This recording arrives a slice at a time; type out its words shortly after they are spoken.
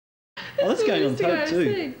Oh, that's going on tape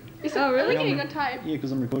too. Oh, really? Getting on tape? Yeah,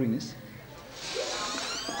 because I'm recording this.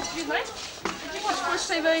 Excuse me? Did you watch Fletch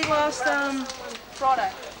TV last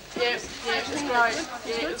Friday? Yeah, it was great.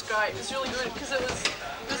 Yeah, it was great. It was really good because it was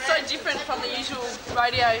so different from the usual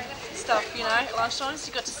radio stuff, you know, at lunchtime. So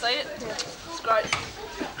you got to see it. Yeah. It was great.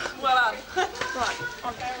 Well done. Right.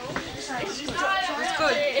 It was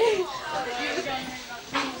good.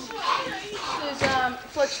 This is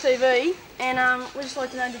Fletch TV, and we'd just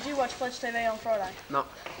like to know, did you watch Fletch TV on Friday? No.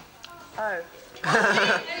 Oh.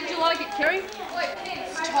 Did you like it, Kerry?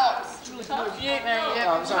 It's tops. It's really good. Yeah, man.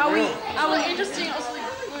 Yeah. Are we Interesting. It was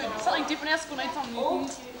really good. Something different. Our school needs something new.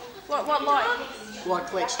 what like? Like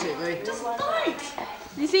Fletch TV. Just don't.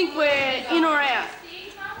 Do you think we're in or out?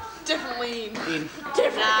 Definitely in.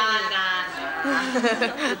 Definitely.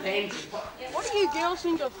 Depends. What do you girls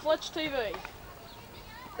think of Fletch TV?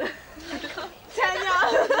 Tanya!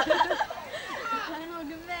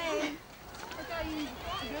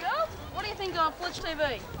 What do you think of Fletch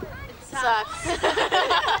TV? It sucks.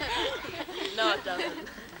 No, it doesn't.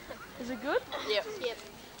 Is it good? Yep.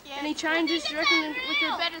 Yeah, Any changes, do you reckon we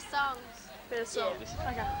could... better songs. Better songs.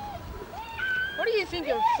 Okay. What do you think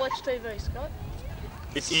of Fletch TV, Scott?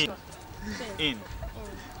 It's in. In.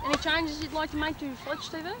 Any changes you'd like to make to Fletch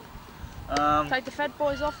TV? Take the fat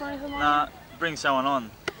boys off or anything like Nah, that? bring someone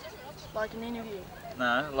on. Like an interview?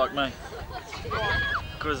 No, like me.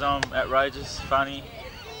 Because I'm outrageous, funny,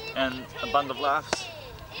 and a bundle of laughs.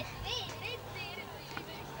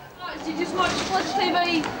 Did you just watch Fletch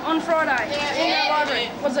TV on Friday? Yeah. In the library.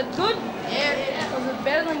 Was it good? Yeah. Was it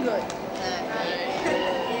better than good?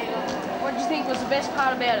 What did you think was the best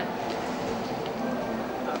part about it?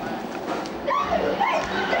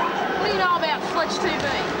 What do you know about Fletch TV?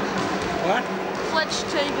 What? Fletch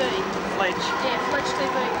TV. Fletch. Yeah, Fletch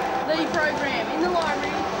TV. The program in the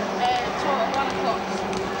library at 1 o'clock.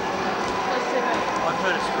 Fletch TV. I've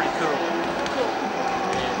heard it's pretty cool. Cool.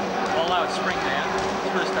 Yeah. Although it's spring now,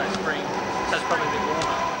 it's first day of spring, so it's probably a bit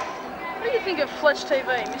warmer. What do you think of Fletch TV,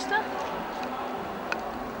 mister?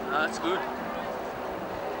 It's good.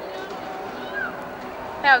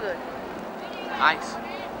 How good? Ace.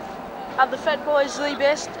 Are the Fat Boys the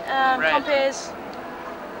best compares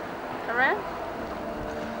around?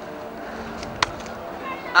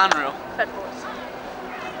 Unreal. Fat Boys.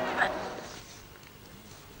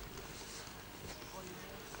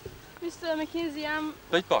 Mr. McKenzie,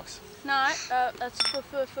 Beatbox. no, that's for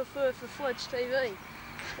Fletch TV.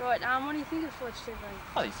 Right, what do you think of Fletch TV?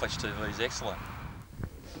 I think Fletch TV is excellent.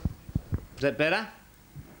 Is that better?